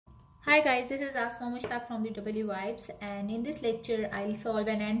Hi guys, this is Asma Mushtaq from the Vibes, and in this lecture I'll solve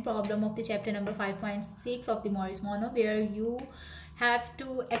an end problem of the chapter number 5.6 of the Morris Mono, where you have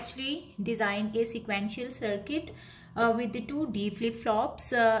to actually design a sequential circuit with the two D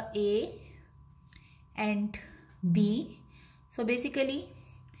flip-flops A and B. So basically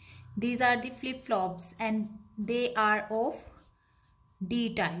these are the flip-flops and they are of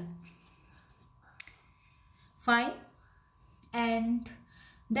D type. Fine. And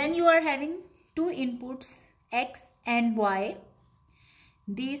then you are having two inputs X and Y.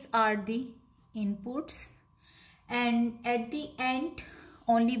 These are the inputs, and at the end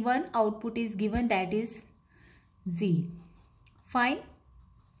only one output is given, that is Z. Fine.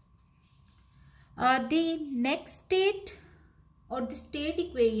 The next state or the state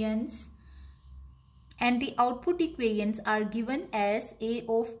equations and the output equations are given as A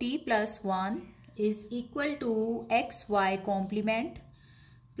of t plus 1 is equal to xy complement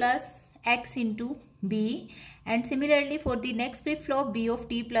plus x into b, and similarly for the next flip-flop B of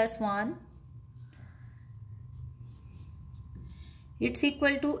t plus 1, it's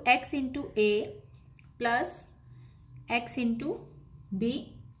equal to x into a plus x into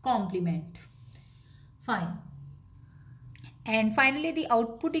b complement. Fine. And finally the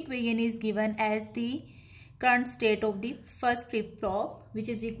output equation is given as the current state of the first flip-flop, which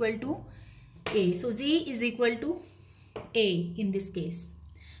is equal to a. So Z is equal to a in this case.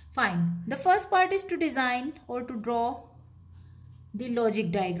 Fine. The first part is to design or to draw the logic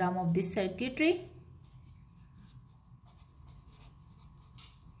diagram of this circuitry.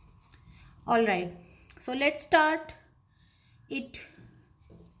 Alright. So let's start it.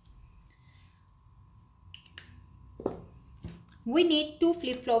 We need two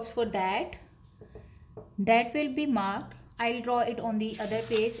flip-flops for that. That will be marked. I'll draw it on the other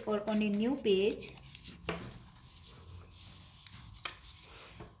page or on a new page.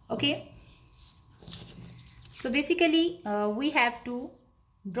 Okay. So basically we have to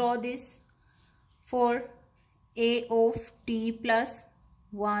draw this for A of t plus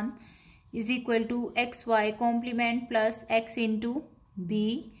 1 is equal to xy complement plus x into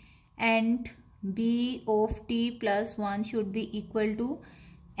b, and B of t plus 1 should be equal to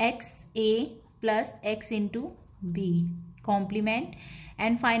xa plus x into b complement,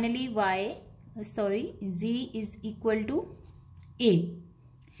 and finally Z is equal to a.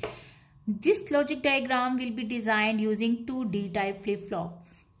 This logic diagram will be designed using two D-type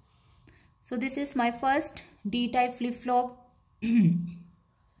flip-flops. So this is my first D-type flip-flop.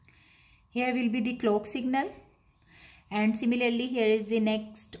 Here will be the clock signal, and similarly here is the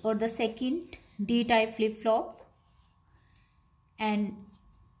next or the second D-type flip-flop, and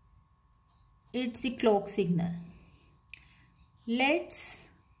it's the clock signal. Let's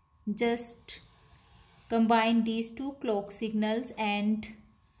just combine these two clock signals and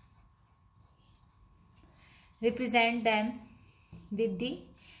represent them with the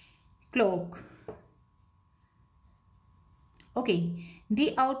clock. Okay,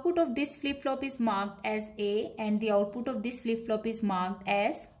 the output of this flip-flop is marked as A and the output of this flip-flop is marked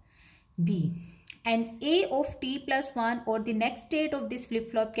as B. And A of t plus 1 or the next state of this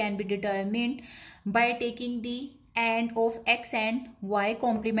flip-flop can be determined by taking the AND of x and y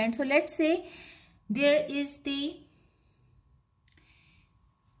complement. So let's say there is the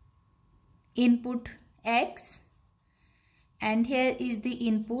input x and here is the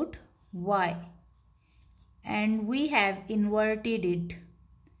input y, and we have inverted it,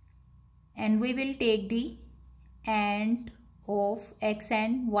 and we will take the AND of x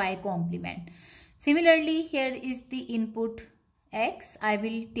and y complement. Similarly here is the input x. I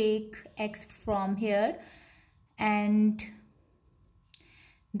will take x from here, and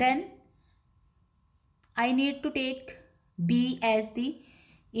then I need to take b as the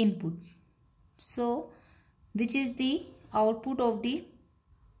input, so which is the output of the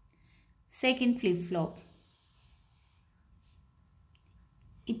second flip-flop.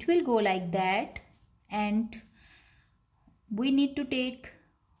 It will go like that, and we need to take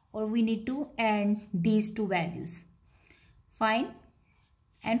or we need to AND these two values. Fine.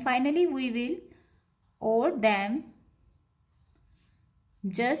 And finally we will OR them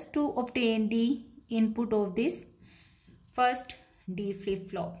just to obtain the input of this first D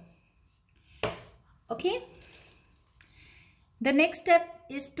flip-flop. Okay. The next step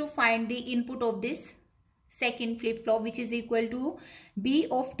is to find the input of this second flip-flop, which is equal to B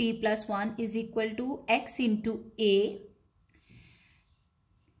of t plus 1 is equal to x into a.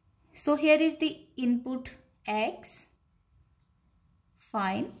 So here is the input x.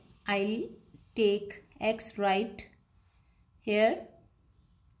 Fine. I'll take x right here,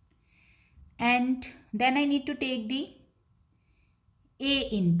 and then I need to take the A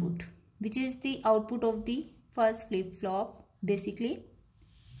input, which is the output of the first flip-flop basically.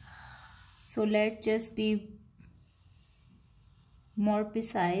 So let's just be more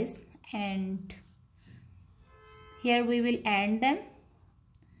precise, and here we will AND them,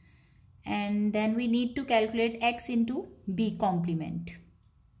 and then we need to calculate X into B complement.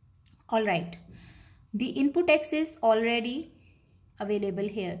 Alright, the input X is already available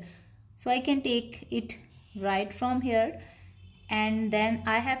here, so I can take it right from here, and then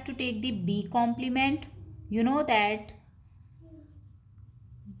I have to take the B complement. You know that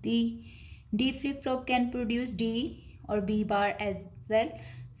the D flip-flop can produce D or B bar as well,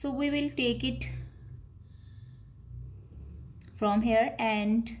 so we will take it from here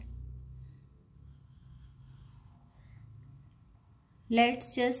and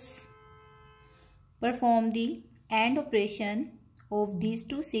let's just perform the AND operation of these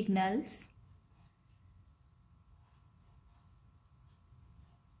two signals.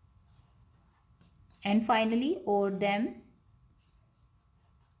 And finally OR them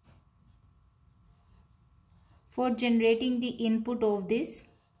for generating the input of this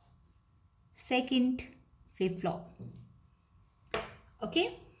second flip-flop.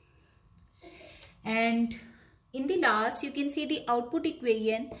 Okay, and in the last you can see the output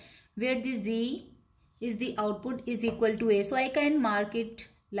equation where the Z is the output is equal to A, so I can mark it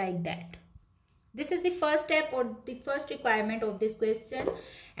like that. This is the first step or the first requirement of this question,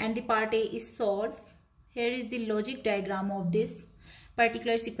 and the part A is solved. Here is the logic diagram of this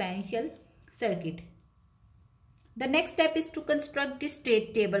particular sequential circuit. The next step is to construct the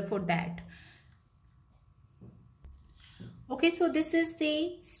state table for that. Okay, so this is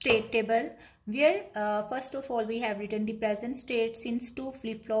the state table where first of all we have written the present state. Since two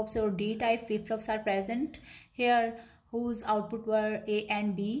flip-flops or D-type flip-flops are present here whose output were A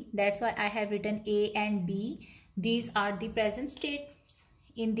and B, that's why I have written A and B. These are the present states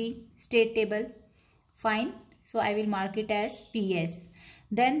in the state table. Fine, so I will mark it as PS.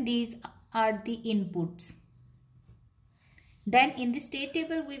 Then these are the inputs. Then in the state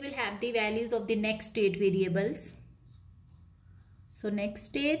table we will have the values of the next state variables. So next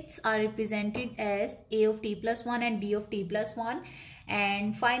states are represented as A of t plus 1 and B of t plus 1,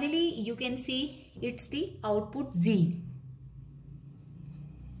 and finally you can see it's the output Z.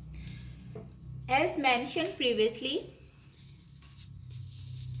 As mentioned previously,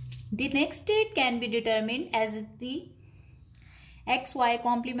 the next state can be determined as the XY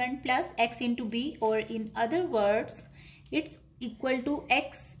complement plus X into B, or in other words it's equal to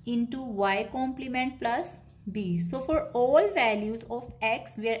X into Y complement plus B. So for all values of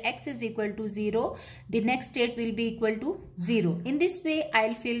X where X is equal to 0, the next state will be equal to 0. In this way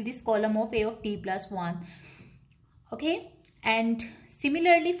I'll fill this column of A of t plus 1. Okay, and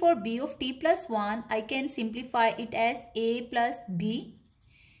similarly for B of t plus 1 I can simplify it as A plus B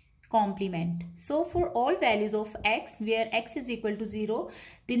complement. So for all values of X where X is equal to 0,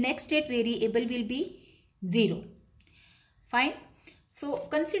 the next state variable will be 0. Fine. So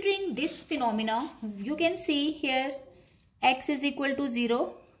considering this phenomena, you can see here X is equal to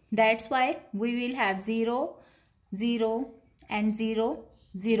 0. That's why we will have 0, 0 and 0,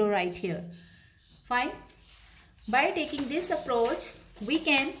 0 right here. Fine. By taking this approach, we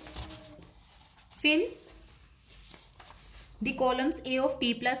can fill the columns A of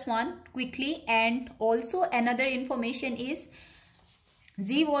t plus 1 quickly, and also another information is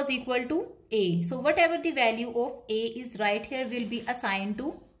Z was equal to A. So whatever the value of A is right here will be assigned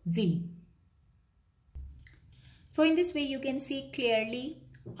to Z. So in this way you can see clearly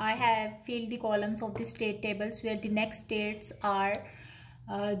I have filled the columns of the state tables where the next states are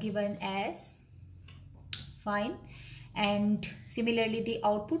given as. Fine. And similarly the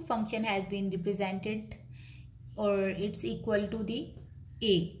output function has been represented, or it's equal to the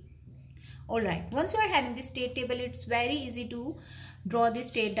A. Alright, once you are having the state table, it's very easy to draw the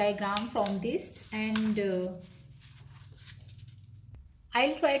state diagram from this, and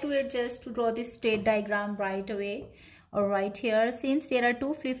I'll try to adjust to draw this state diagram right away or right here. Since there are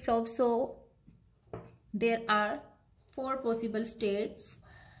two flip-flops, so there are 4 possible states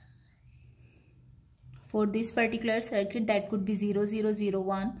for this particular circuit. That could be 0, 0, 0,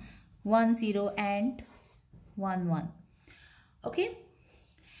 1, 1, 0 and 1, 1. Okay,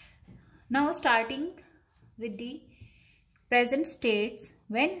 now starting with the present states,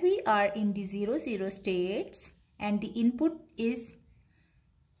 when we are in the 0, 0 states and the input is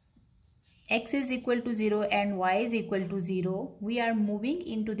X is equal to 0 and Y is equal to 0, we are moving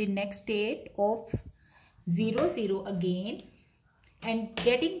into the next state of 0, 0 again and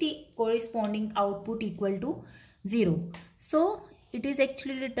getting the corresponding output equal to 0. So it is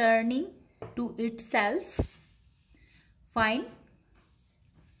actually returning to itself. Fine.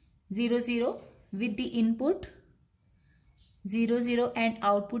 0 0 with the input 0 0 and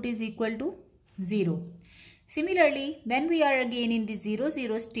output is equal to 0. Similarly, when we are again in the 0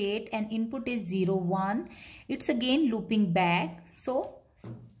 0 state and input is 0 1, it's again looping back. So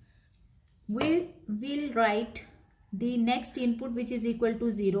we will write the next input which is equal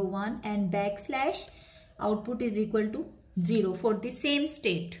to 0 1 and backslash output is equal to 0 for the same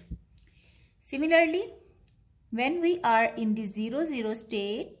state. Similarly, when we are in the 0 0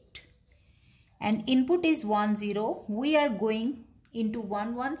 state and input is 1 0, we are going into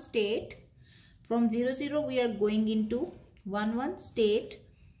 1 1 state. From 0 0 we are going into 1 1 state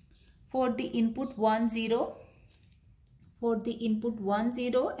for the input 1 0, for the input 1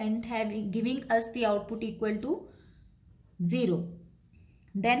 0 and giving us the output equal to 0.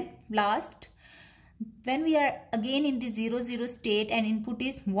 Then last, when we are again in the 0 0 state and input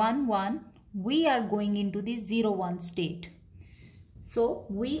is 1 1, we are going into the 0 1 state. So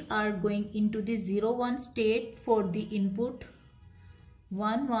we are going into the 0 1 state for the input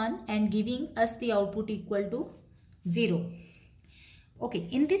 1 1 and giving us the output equal to 0. Okay,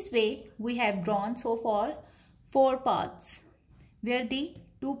 in this way we have drawn so far 4 paths where the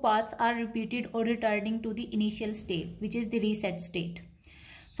 2 paths are repeated or returning to the initial state, which is the reset state.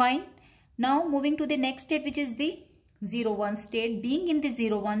 Fine. Now moving to the next state, which is the 0 1 state. Being in the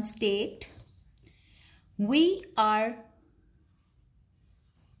 0 1 state, we are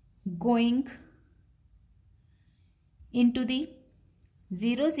going into the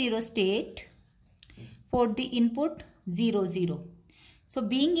 0 0 state for the input 0 0. So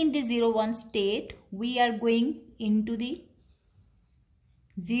being in the 0 1 state, we are going into the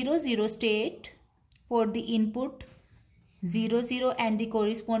 0 0 state for the input 0 0 and the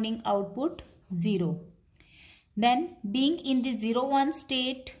corresponding output 0. Then being in the 0 1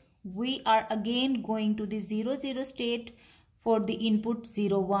 state, we are again going to the 0 0 state for the input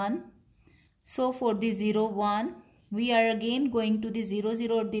 0 1. So for the 0 1, we are again going to the 0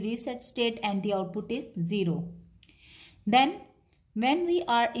 0 the reset state and the output is 0. Then when we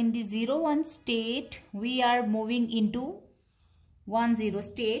are in the 0 1 state, we are moving into 1 0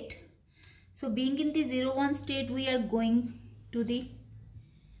 state. So being in the 0 1 state, we are going to the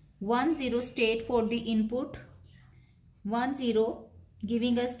 1 0 state for the input 1 0,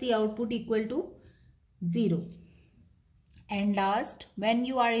 giving us the output equal to 0. And last, when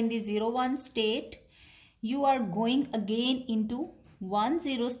you are in the 0 1 state, you are going again into 1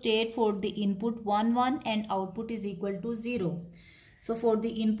 0 state for the input 1 1 and output is equal to 0. So for the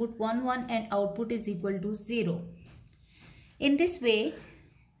input 1 1 and output is equal to 0. In this way,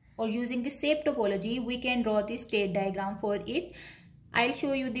 or using the shape topology, we can draw the state diagram for it. I'll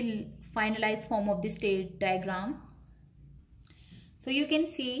show you the finalized form of the state diagram. So you can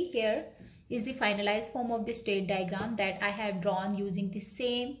see here is the finalized form of the state diagram that I have drawn using the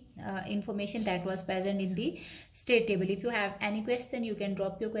same information that was present in the state table. If you have any question, you can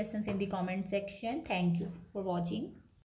drop your questions in the comment section. Thank you for watching.